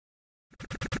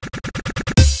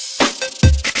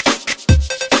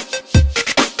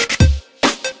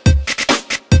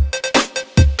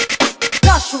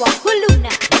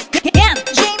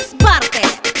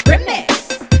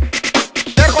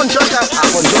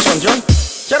John.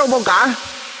 Sir, ubog ka?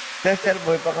 Sir,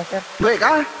 boy pa ka, sir. Boy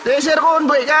ka? Di, sir, kung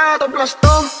boy ka, 2 plus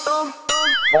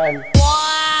 2. One.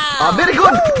 Ah, very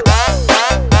good.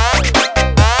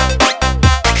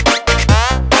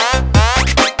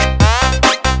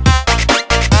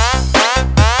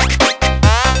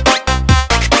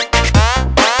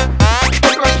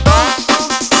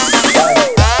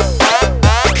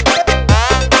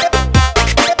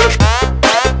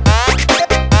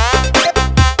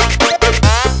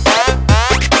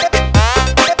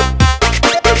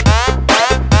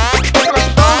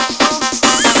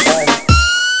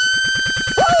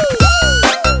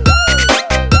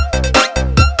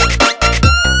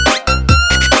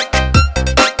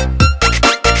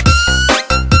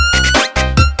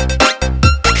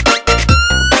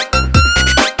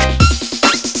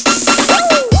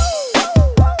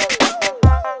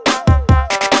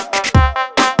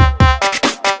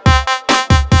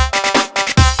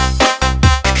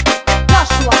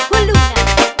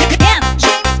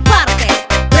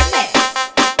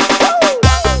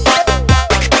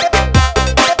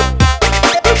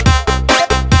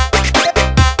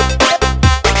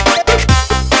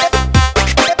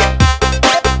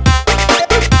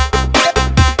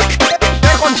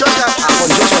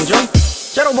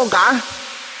 Sir, ubog ka?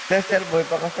 Sir, boy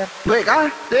pa ka, sir. Boy ka?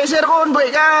 Di, sir, kung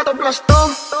boy ka, 2 plus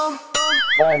 2.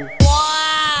 One.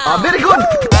 Ah, very good.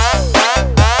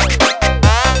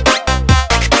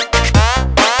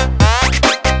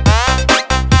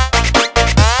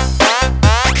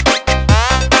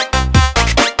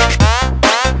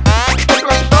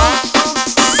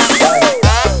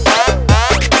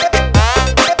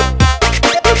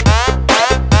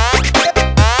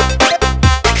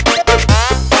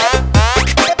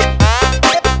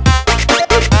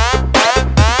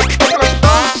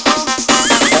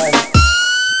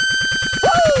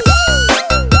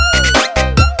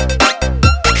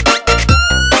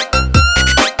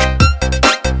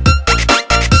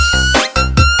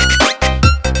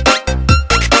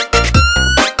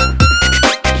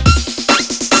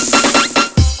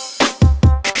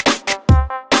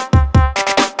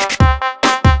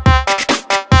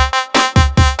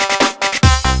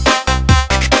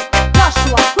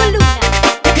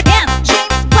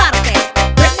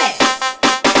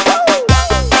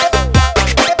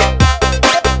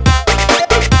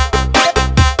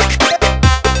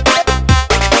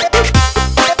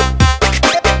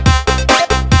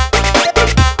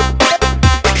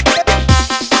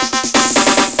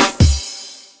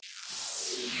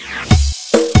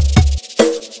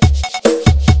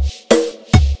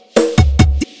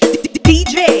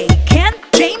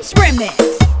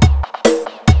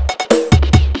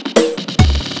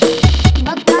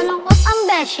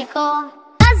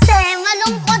 Kasi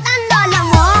malungkot ang lola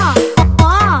mo.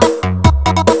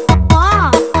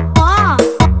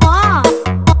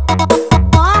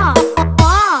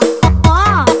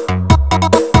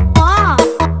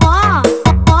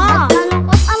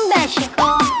 Malungkot ang beshi ko.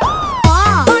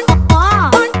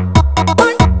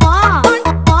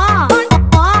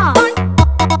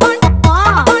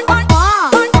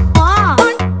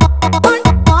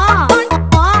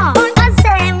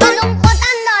 Kasi malungkot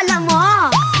ang lola mo.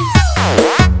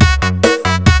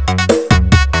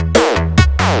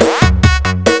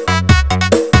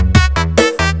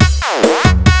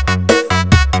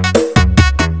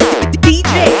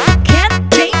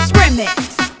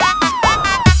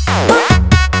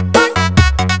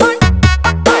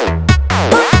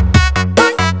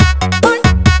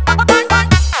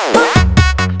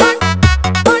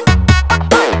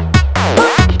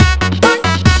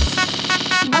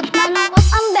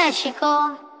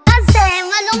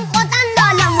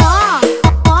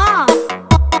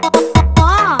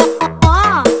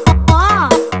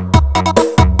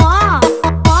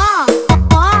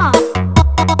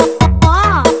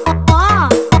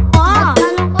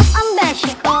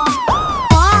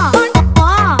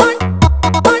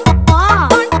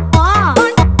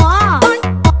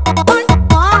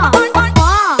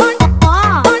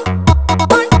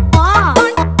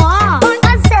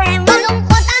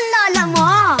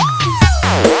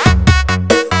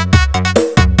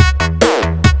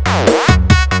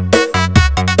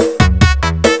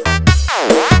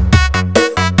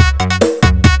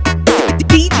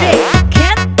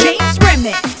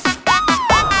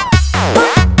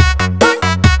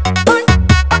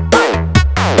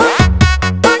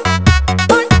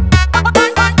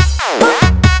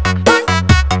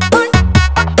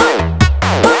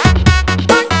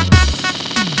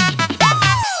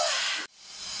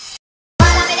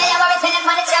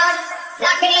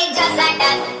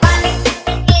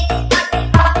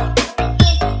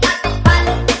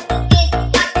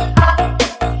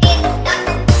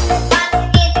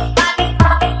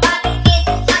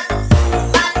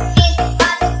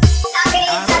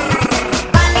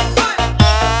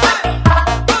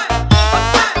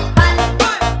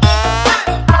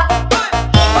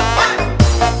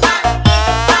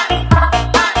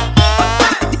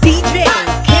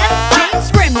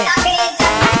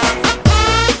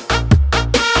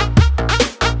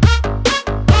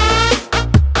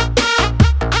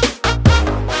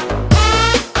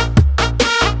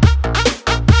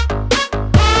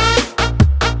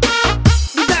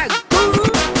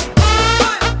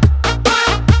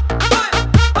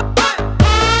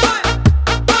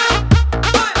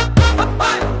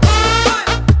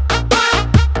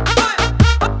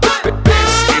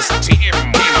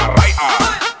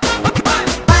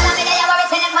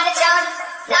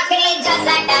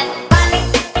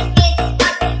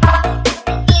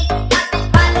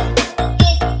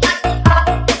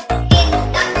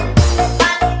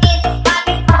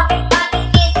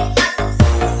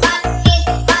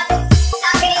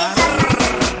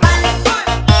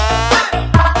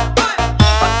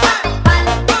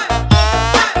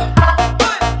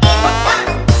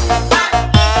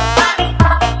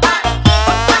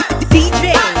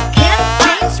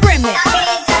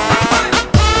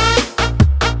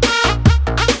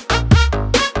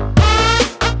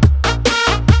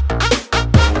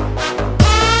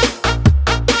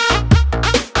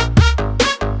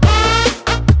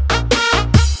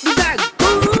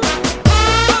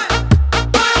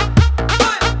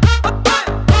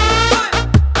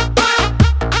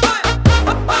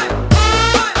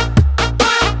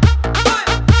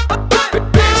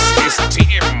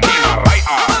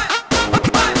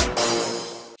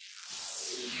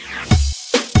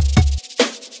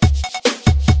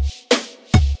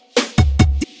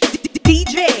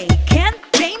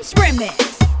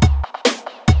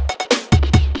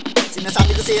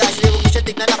 Sinasabi ko sa'yo, Ashley, huwag mo siya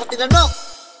tignan ako, tignan mo.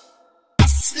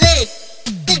 Ashley,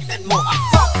 tignan mo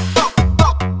ako.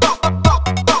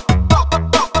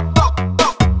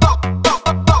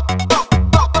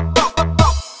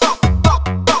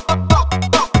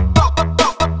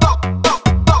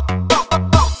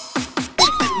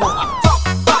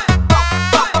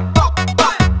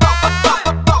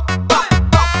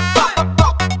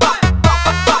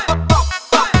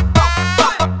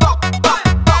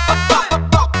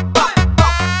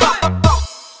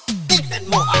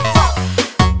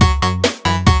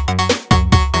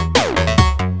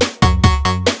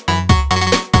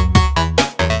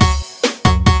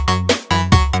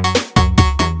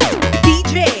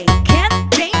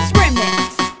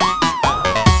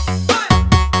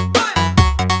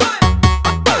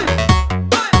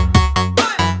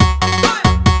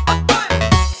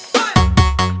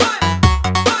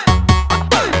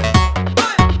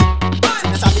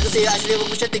 Ashley, huwag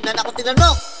mo siya tignan ako, tignan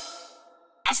mo.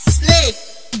 Ashley,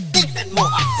 tignan mo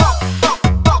ako.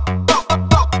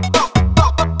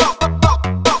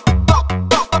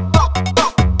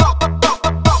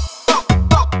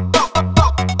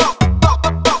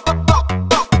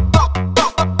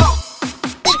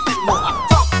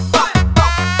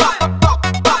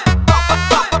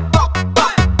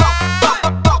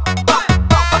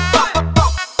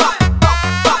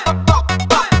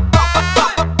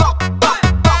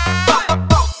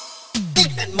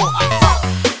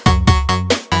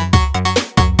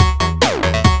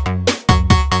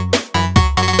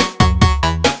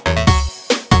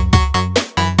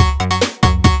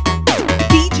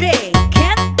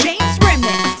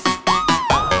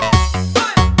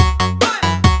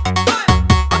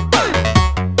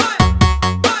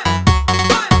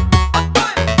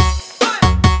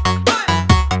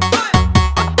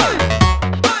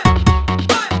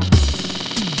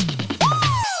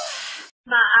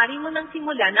 Maaari mo nang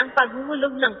simulan ang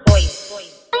paghuhulog ng coin. Coin.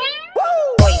 Coin.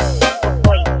 Coin.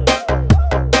 Coin.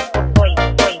 Coin.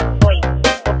 Coin.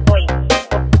 Coin.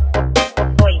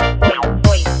 Coin.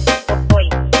 Coin.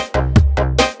 Coin.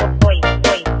 Coin.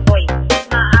 Coin. Coin.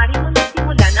 Maaari mo nang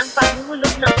simulan ang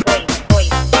paghuhulog ng coin.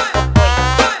 Coin. Coin.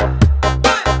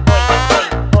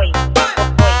 Coin. Coin. Coin.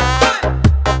 Coin.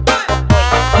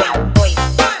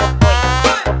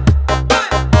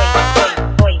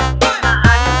 Coin.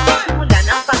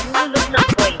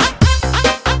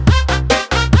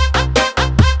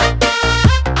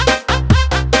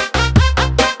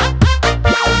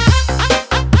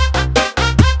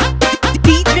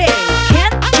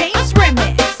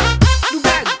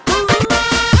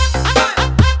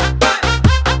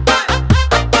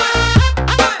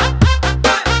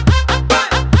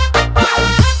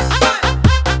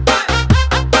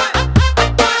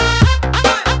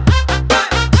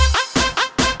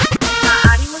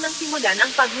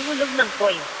 Ang paghuhulog ng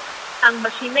coin. Ang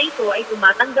machine na ito ay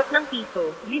tumatanggap ng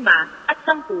piso, 5, at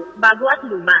 10, bago at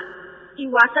luma.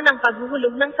 Iwasan ang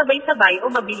paghuhulog ng sabay-sabay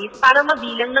o mabilis para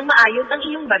mabilang ng maayos ang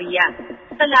iyong barya.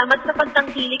 Salamat sa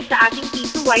pagtangkilik sa ating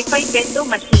piso Wi-Fi vendo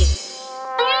machine.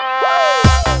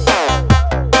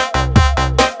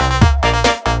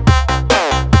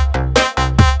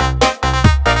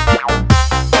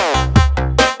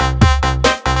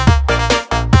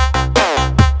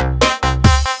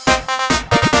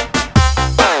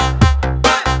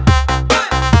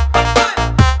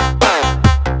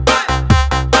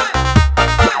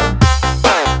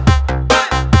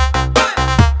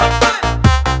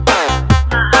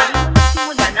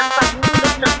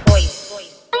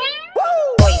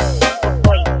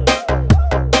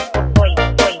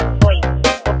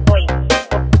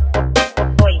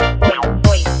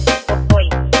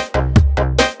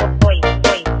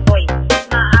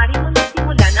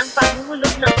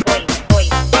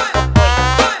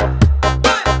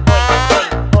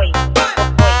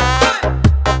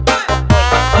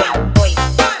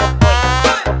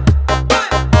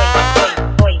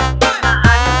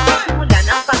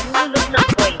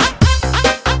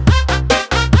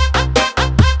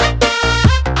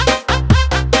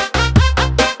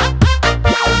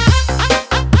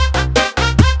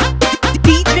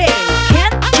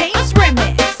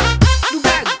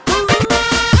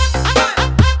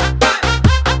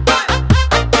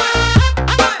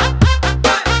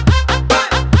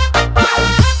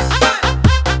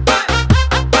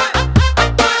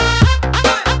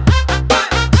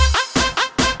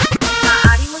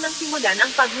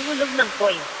 Ang paghuhulog ng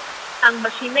coin. Ang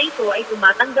machine na ito ay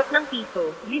tumatanggap ng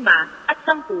piso, 5, at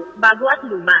 10, bago at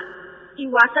luma.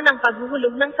 Iwasan ang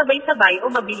paghuhulog ng sabay-sabay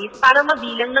o mabilis para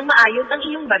mabilang ng maayos ang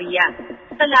iyong barya.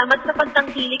 Salamat sa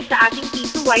pagtangkilik sa ating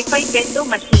piso Wi-Fi vendo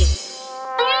machine.